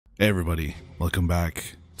Hey everybody, welcome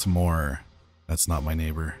back to more That's Not My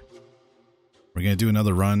Neighbor. We're gonna do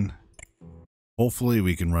another run. Hopefully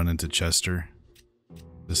we can run into Chester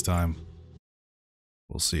this time.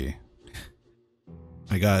 We'll see.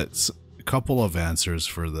 I got a couple of answers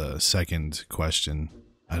for the second question.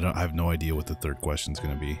 I have no idea what the third question's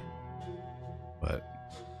gonna be. But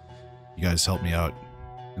you guys helped me out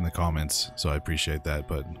in the comments, so I appreciate that,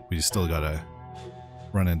 but we still gotta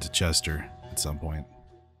run into Chester at some point.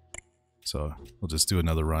 So we'll just do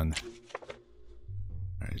another run.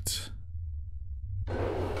 Alright.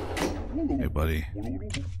 Hey buddy.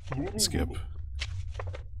 Skip.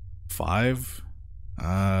 5?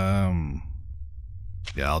 Yeah,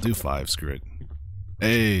 I'll do 5, screw it.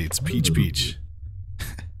 Hey, it's Peach.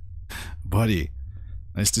 Buddy,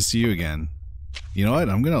 nice to see you again. You know what,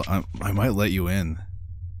 I might let you in.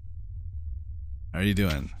 How are you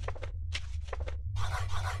doing?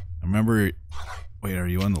 I remember, wait, are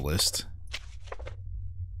you on the list?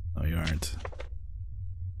 No, you aren't.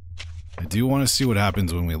 I do want to see what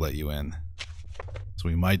happens when we let you in. So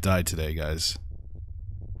we might die today, guys.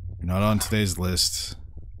 You're not on today's list.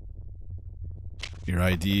 Your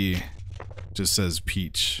ID just says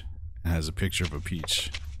Peach and has a picture of a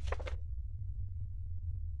peach.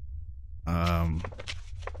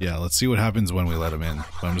 Yeah, let's see what happens when we let him in.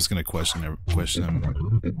 But I'm just gonna question him. Peach.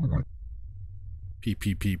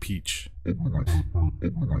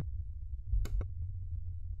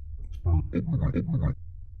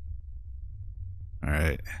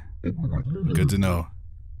 Alright. Good to know.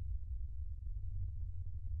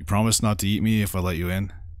 You promise not to eat me if I let you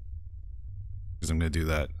in? Because I'm gonna do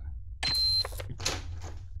that.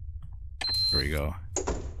 There we go.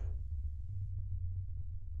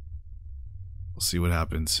 We'll see what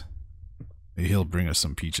happens. Maybe he'll bring us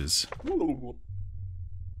some peaches.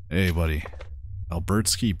 Hey buddy.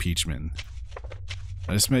 Albertsky Peachman.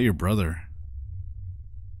 I just met your brother.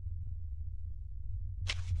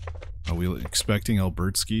 Are we expecting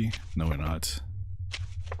Albertsky? No, we're not.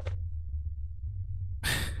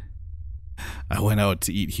 I went out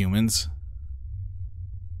to eat humans.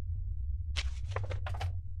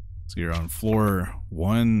 So you're on floor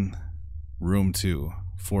 1, room 2,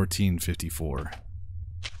 1454.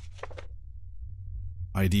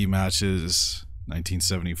 ID matches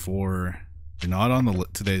 1974. You're not on the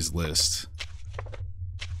today's list.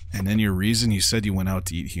 And then your reason, you said you went out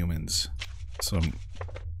to eat humans. So I'm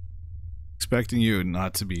expecting you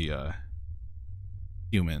not to be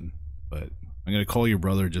human, but I'm gonna call your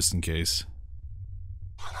brother just in case.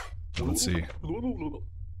 So let's see.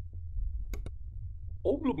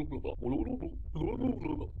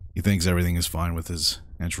 He thinks everything is fine with his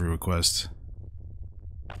entry request.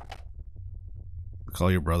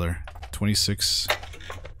 Call your brother.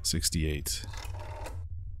 2668.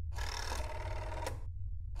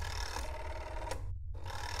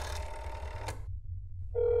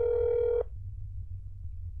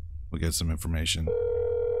 We'll get some information.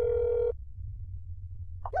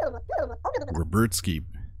 Robertsky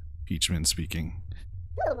Peachman speaking.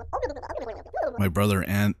 My brother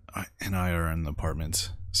and I are in the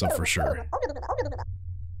apartment, so for sure.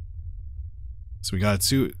 So we got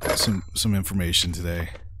some information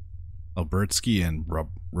today. Albertsky and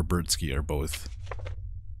Robertsky are both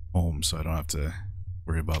home, so I don't have to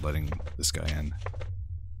worry about letting this guy in.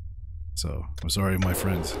 So I'm sorry, my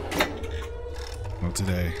friend. Not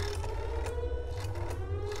today.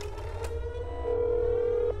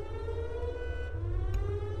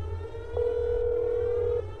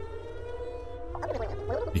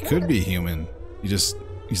 He could be human. He's just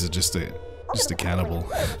a cannibal.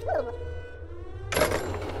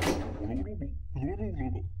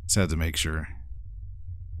 Just had to make sure.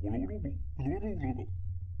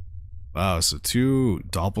 Wow, so 2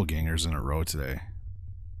 doppelgangers in a row today.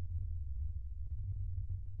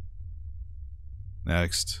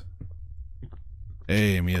 Next.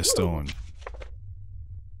 Hey, Mia Stone.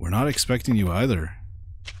 We're not expecting you either.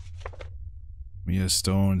 Mia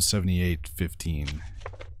Stone, 7815.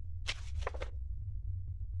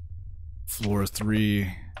 Floor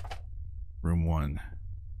 3, room 1.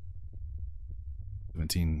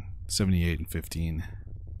 78 and 15.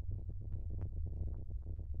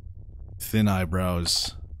 Thin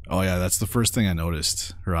eyebrows. Oh yeah, that's the first thing I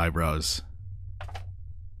noticed. Her eyebrows.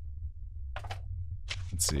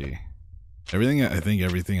 Let's see. I think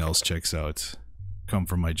everything else checks out. Come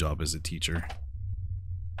from my job as a teacher.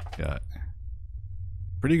 Yeah.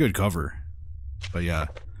 Pretty good cover. But yeah.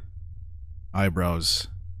 Eyebrows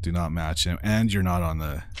do not match him, and you're not on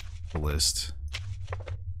the list.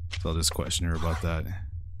 So I'll just question her about that.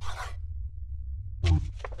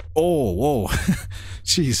 Oh, whoa.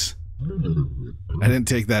 Jeez. I didn't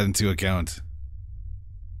take that into account.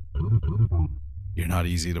 You're not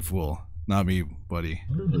easy to fool. Not me, buddy.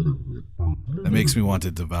 That makes me want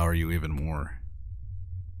to devour you even more.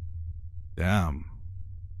 Damn.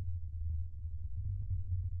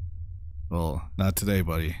 Well, not today,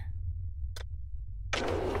 buddy.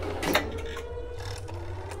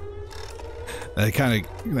 That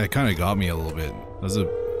kind of got me a little bit. That was a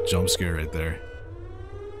jump scare right there.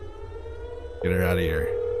 Get her out of here.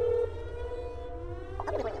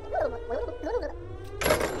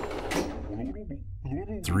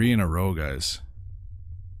 Three in a row, guys.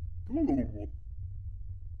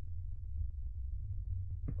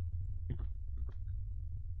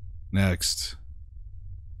 Next.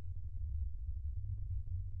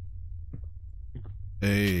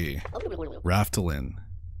 Hey, Raftalin.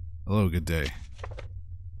 Hello, good day.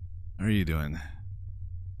 How are you doing?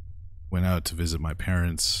 Went out to visit my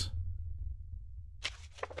parents.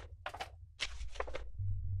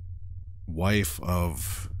 Wife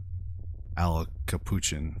of Al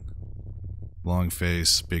Capuchin. Long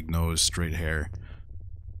face, big nose, straight hair.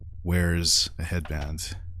 Wears a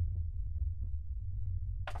headband.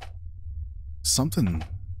 Something's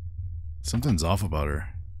off about her.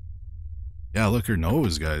 Yeah, look, her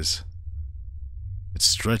nose, guys. It's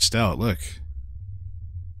stretched out, look.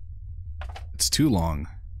 It's too long.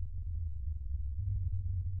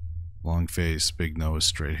 Long face, big nose,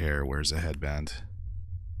 straight hair, wears a headband.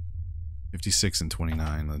 56 and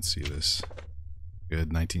 29, let's see this.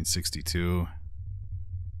 Good, 1962.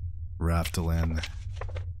 Raftalin.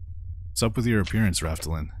 What's up with your appearance,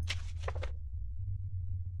 Raftalin?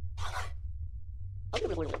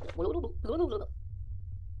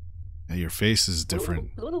 Yeah, your face is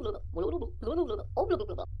different.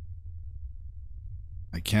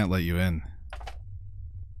 I can't let you in.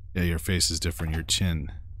 Yeah, your face is different. Your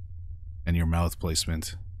chin and your mouth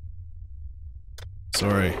placement.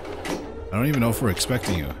 Sorry. I don't even know if we're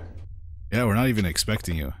expecting you. Yeah, we're not even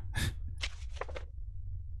expecting you.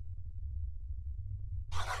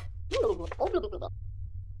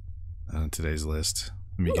 On today's list.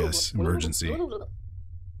 Let me guess. Emergency. Well,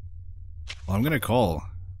 I'm gonna call.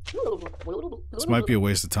 This might be a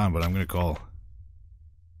waste of time, but I'm gonna call.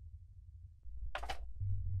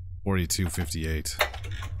 4258.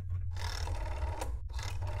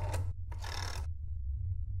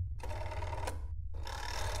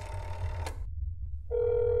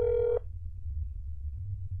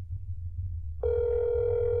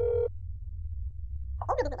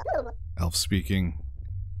 Elf speaking.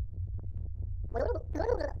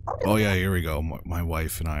 Oh yeah, here we go. My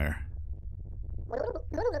wife and I are.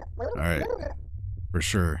 Alright. For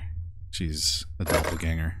sure. She's a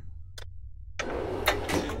doppelganger.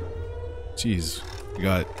 Jeez. We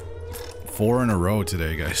got 4 in a row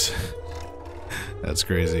today, guys. That's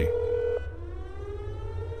crazy.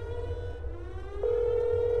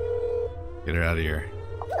 Get her out of here.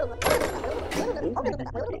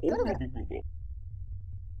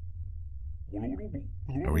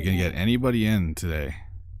 Are we gonna get anybody in today?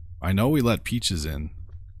 I know we let Peaches in.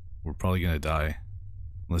 We're probably gonna die.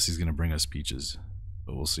 Unless he's gonna bring us peaches.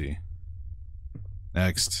 But we'll see.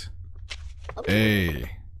 Next.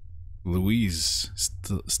 Hey. Louise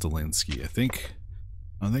Stalinsky. I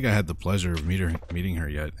don't think I had the pleasure of meeting her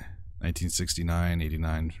yet. 1969,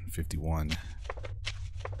 89, 51.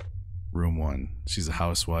 Room 1. She's a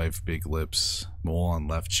housewife, big lips, mole on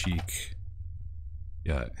left cheek.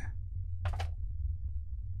 Yeah.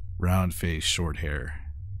 Round face, short hair.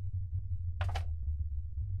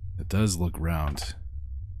 It does look round.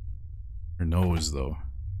 Her nose, though.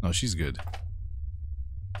 Oh, she's good.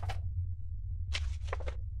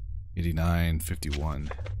 89,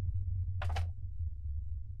 51.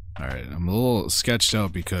 Alright, I'm a little sketched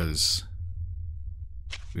out because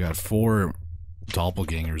we got 4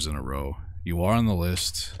 doppelgangers in a row. You are on the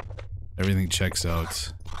list. Everything checks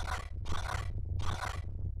out.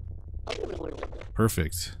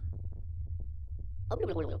 Perfect.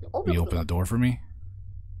 Will you open the door for me?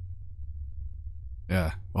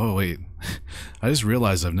 Yeah. Oh, wait. I just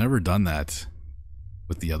realized I've never done that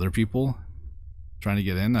with the other people. Trying to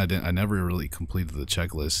get in, I never really completed the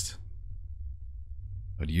checklist.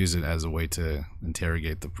 I'd use it as a way to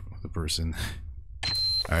interrogate the person.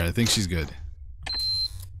 Alright, I think she's good.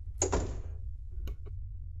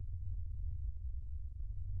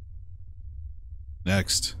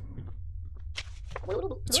 Next.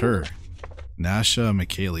 It's her. Nasha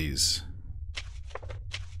McKaylees.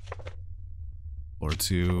 Floor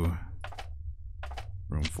 2.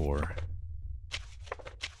 Room 4.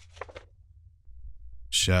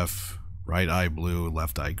 Chef. Right eye blue,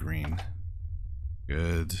 left eye green.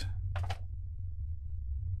 Good.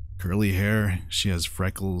 Curly hair. She has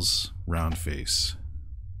freckles, round face.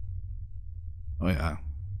 Oh yeah.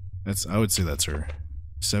 I would say that's her.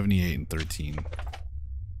 78 and 13.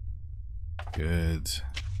 Good.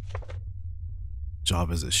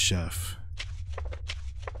 Job as a chef.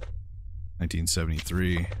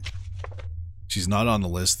 1973. She's not on the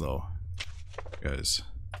list though, guys.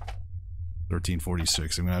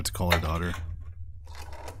 1346. I'm gonna have to call her daughter.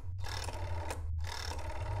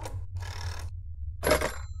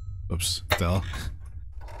 Oops, Del.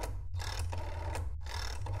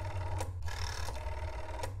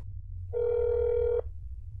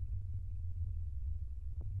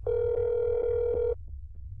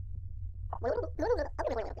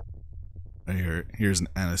 Here's an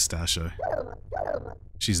Anastasia.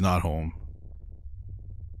 She's not home.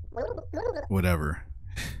 Whatever.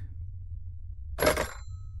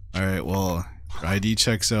 Alright, well, your ID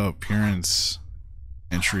checks out, appearance,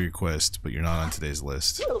 entry request, but you're not on today's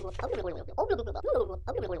list.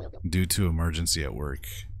 Due to emergency at work.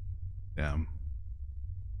 Damn.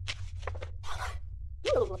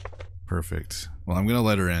 Perfect. Well, I'm gonna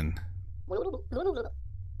let her in.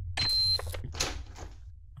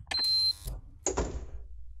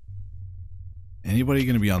 Anybody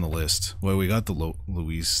gonna be on the list? Well, we got the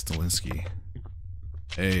Louise Stalinsky.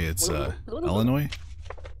 Hey, it's Illinois?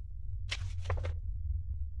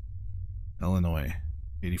 Illinois.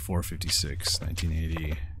 8456,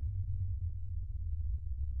 1980.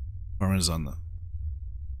 Apartment is on the...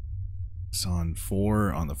 It's on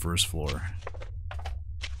 4 on the first floor.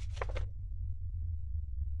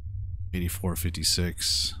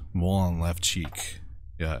 8456. Mole on left cheek.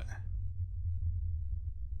 Yeah.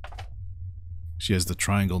 She has the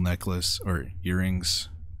triangle necklace, or earrings.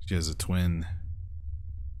 She has a twin.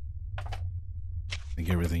 I think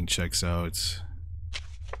everything checks out.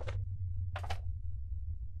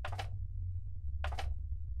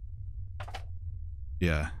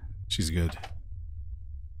 Yeah, she's good.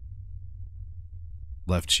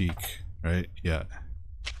 Left cheek, right? Yeah.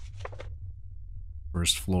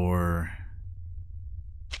 First floor.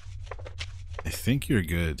 I think you're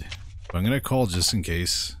good. But I'm gonna call just in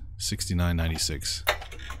case. 6996.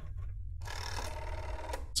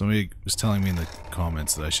 Somebody was telling me in the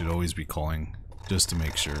comments that I should always be calling just to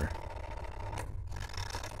make sure.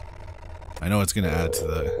 I know it's gonna add to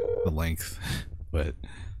the length, but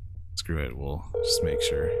screw it, we'll just make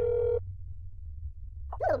sure.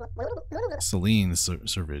 Celine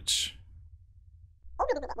Servich.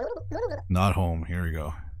 Not home, here we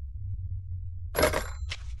go.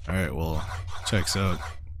 Alright, well, checks out.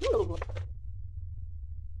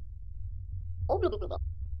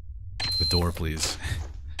 The door, please.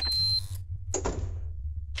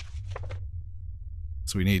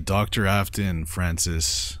 So we need Dr. Afton,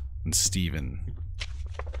 Francis, and Steven.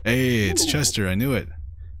 Hey, it's Chester, I knew it.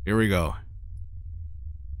 Here we go.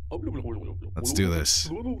 Let's do this.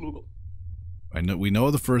 We know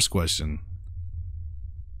the first question.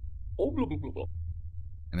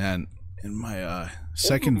 And then in my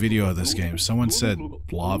second video of this game, someone said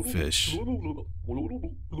blobfish.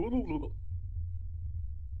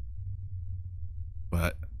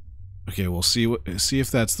 But okay, we'll see if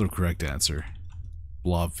that's the correct answer.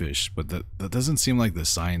 Blobfish, but that doesn't seem like the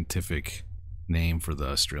scientific name for the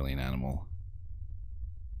Australian animal.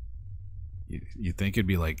 You'd think it'd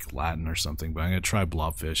be like Latin or something, but I'm gonna try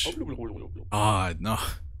blobfish. Ah, no.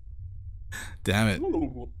 Damn it.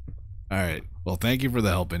 Alright, well thank you for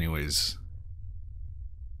the help anyways.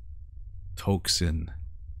 Toxin.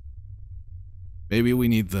 Maybe we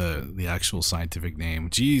need the actual scientific name.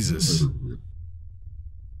 Jesus.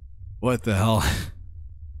 What the hell?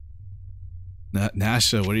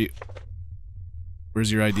 Nasha, what are you...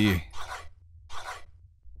 Where's your ID?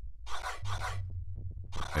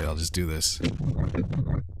 Okay, I'll just do this.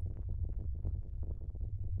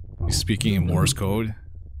 He's speaking in Morse code?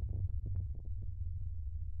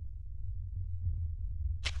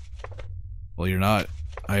 Well, you're not.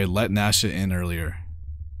 I let Nasha in earlier.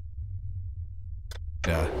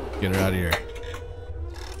 Yeah, get her out of here.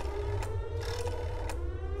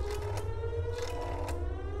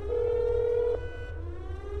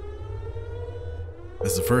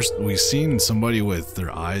 That's the first we've seen somebody with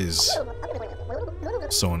their eyes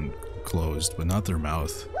sewn closed, but not their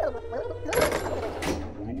mouth.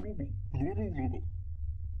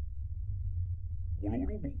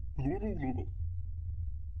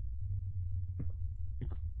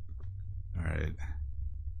 Alright.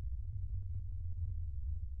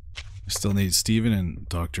 Still need Steven and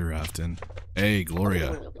Dr. Afton. Hey,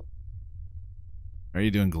 Gloria. How are you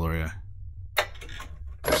doing, Gloria?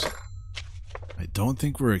 I don't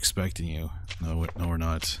think we're expecting you. No, we're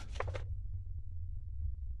not.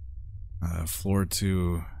 Floor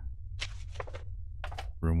 2,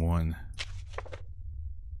 room 1.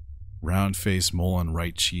 Round face, mole on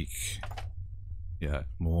right cheek. Yeah,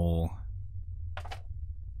 mole.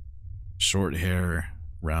 Short hair,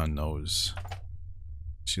 round nose.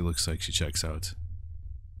 She looks like she checks out.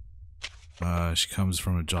 She comes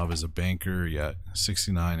from a job as a banker. Yeah,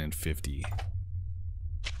 69 and 50.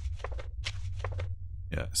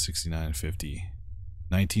 Yeah, 69 and 50.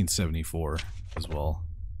 1974 as well.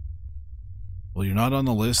 Well, you're not on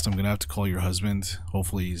the list. I'm gonna have to call your husband.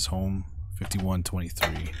 Hopefully he's home.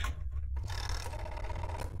 5123.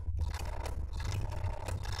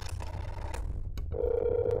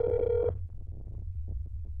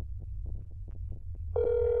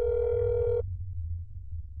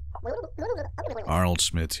 Arnold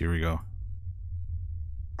Schmidt, here we go.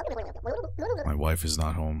 My wife is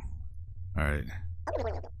not home. Alright. Is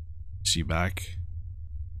she back?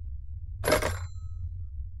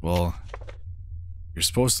 Well, you're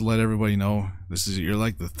supposed to let everybody know. You're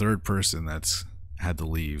like the third person that's had to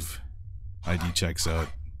leave. ID checks out.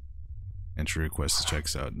 Entry request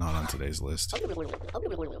checks out. Not on today's list.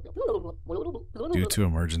 Due to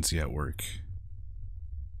emergency at work.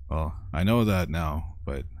 Well, I know that now,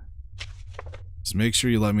 but just make sure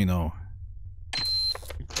you let me know.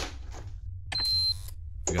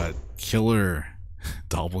 We got killer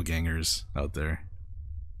doppelgangers out there.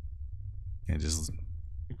 Can't just...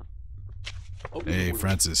 Hey,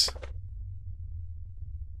 Francis.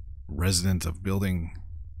 Resident of building.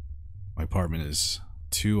 My apartment is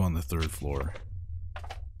 2 on the 3rd floor.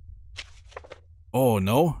 Oh,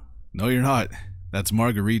 no? No, you're not. That's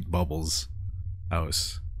Marguerite Bubbles'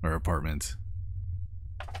 house or apartment.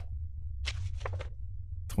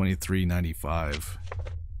 2395.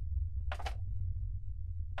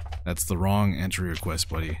 That's the wrong entry request,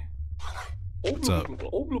 buddy. What's up?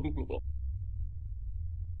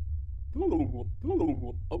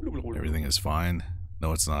 Everything is fine.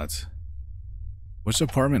 No, it's not. Which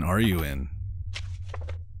apartment are you in?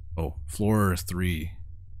 Oh, floor 3.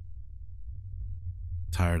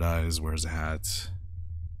 Tired eyes, wears a hat.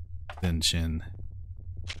 Thin chin.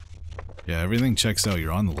 Yeah, everything checks out.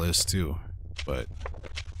 You're on the list too, but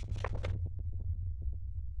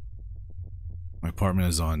my apartment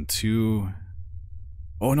is on 2.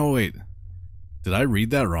 Oh no, wait. Did I read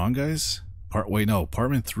that wrong, guys? Wait, no,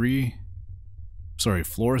 apartment 3. Sorry,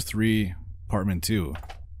 floor 3, apartment 2.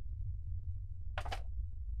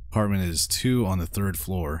 Apartment is 2 on the 3rd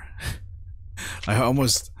floor. I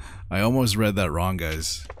almost read that wrong,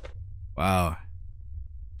 guys. Wow.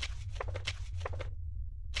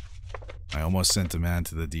 I almost sent a man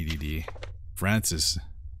to the D.D.D. Francis.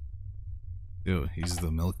 Dude, he's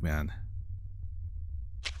the milkman.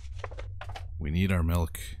 We need our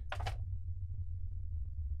milk.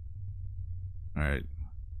 Alright.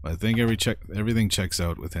 I think everything checks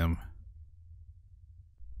out with him.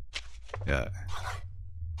 Yeah.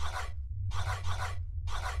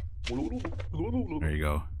 There you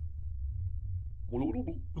go.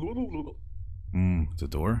 The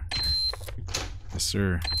door? Yes,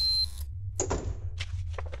 sir.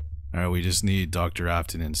 Alright, we just need Dr.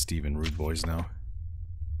 Afton and Steven Rude Boys now.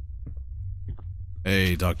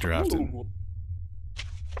 Hey, Dr. Afton.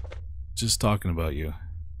 Just talking about you.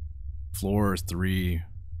 Floor 3,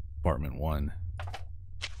 apartment 1.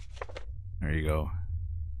 There you go.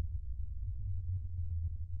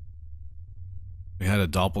 We had a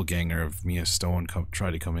doppelganger of Mia Stone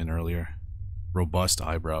try to come in earlier. Robust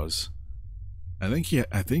eyebrows. I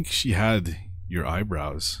think she had your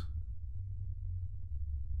eyebrows.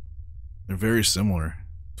 They're very similar.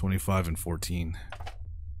 25 and 14.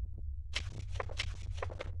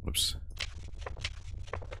 Whoops.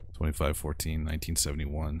 25, 14,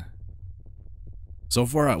 1971. So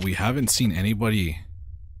far, we haven't seen anybody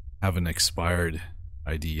have an expired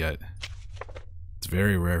ID yet. It's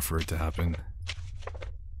very rare for it to happen.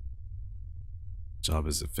 Job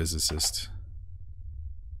as a physicist.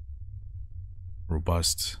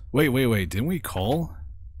 Robust. Wait. Didn't we call?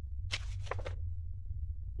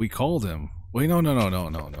 We called him. Wait, no.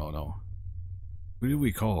 Who did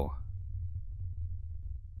we call?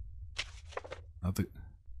 Not the...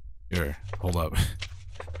 Here, hold up.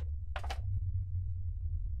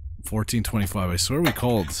 1425. I swear we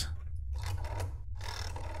called.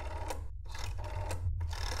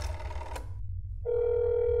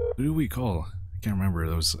 Who did we call? I can't remember.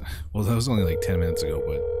 That was only like 10 minutes ago,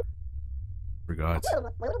 but forgot.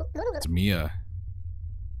 It's Mia.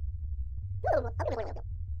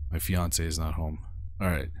 My fiance is not home.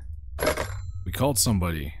 Alright. We called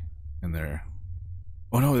somebody in there.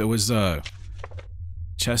 Oh no, it was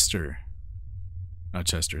Chester. Not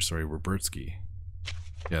Chester, sorry, Robertsky.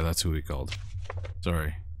 Yeah, that's who we called.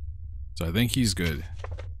 Sorry. So I think he's good.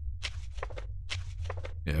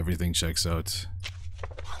 Yeah, everything checks out.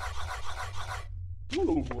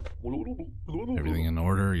 Everything in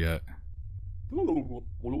order, yeah.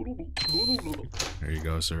 There you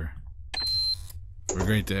go, sir. Have a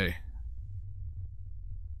great day.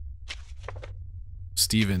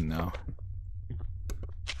 Steven now.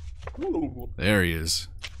 There he is.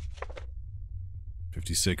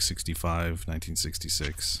 56, 65,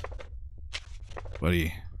 1966.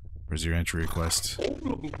 Buddy, where's your entry request?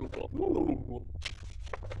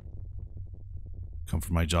 Come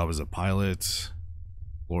for my job as a pilot.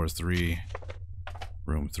 Floor 3,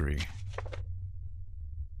 room 3.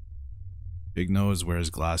 Big nose, wears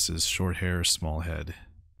glasses, short hair, small head.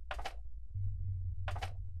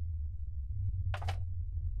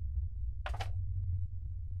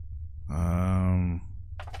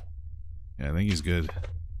 Yeah, I think he's good.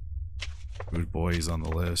 Rude boy, he's on the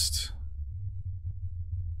list.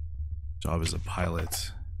 Job as a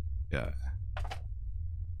pilot. Yeah.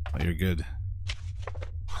 Oh, you're good.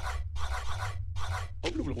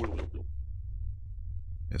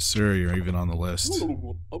 Yes, sir, you're even on the list.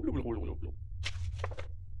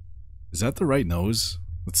 Is that the right nose?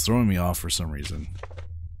 It's throwing me off for some reason.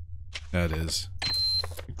 Yeah, it is.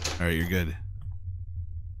 Alright, you're good.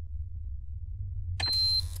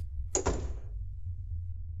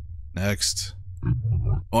 Next.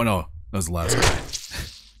 Oh no, that was the last guy.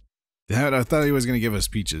 Damn it, I thought he was gonna give us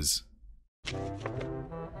peaches.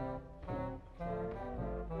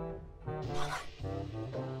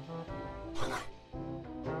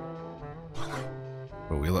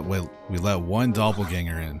 But we let one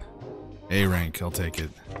doppelganger in. A rank, I'll take it.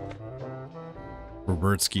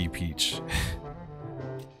 Robertsky Peach.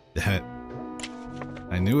 That.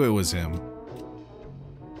 I knew it was him.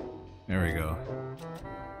 There we go.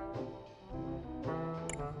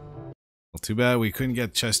 Well, too bad we couldn't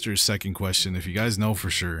get Chester's second question. If you guys know for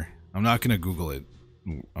sure, I'm not gonna Google it.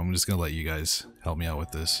 I'm just gonna let you guys help me out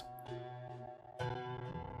with this.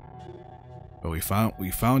 But we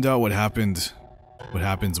found out what happened. What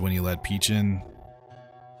happens when you let Peach in?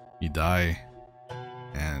 You die,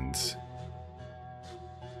 and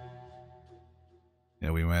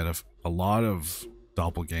yeah, we met a lot of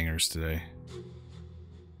doppelgangers today.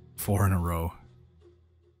 4 in a row.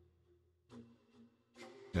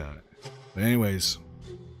 Yeah. But anyways,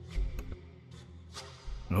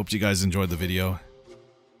 I hope you guys enjoyed the video,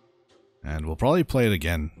 and we'll probably play it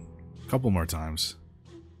again a couple more times.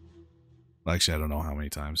 Well, actually, I don't know how many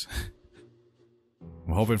times.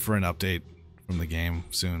 I'm hoping for an update from the game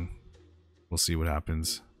soon. We'll see what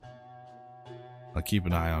happens. I'll keep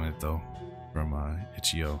an eye on it though, from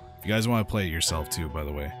itch.io. If you guys want to play it yourself too, by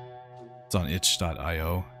the way, it's on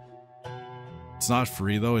itch.io. It's not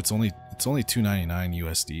free though. It's only $2.99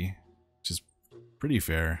 USD, which is pretty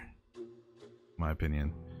fair, in my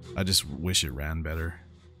opinion. I just wish it ran better.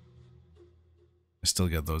 I still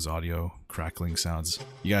get those audio crackling sounds.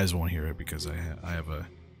 You guys won't hear it because I have a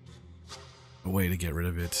way to get rid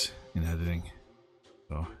of it in editing.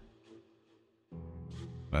 So,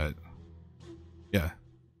 but yeah,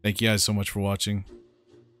 thank you guys so much for watching,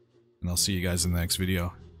 and I'll see you guys in the next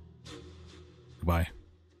video. Goodbye.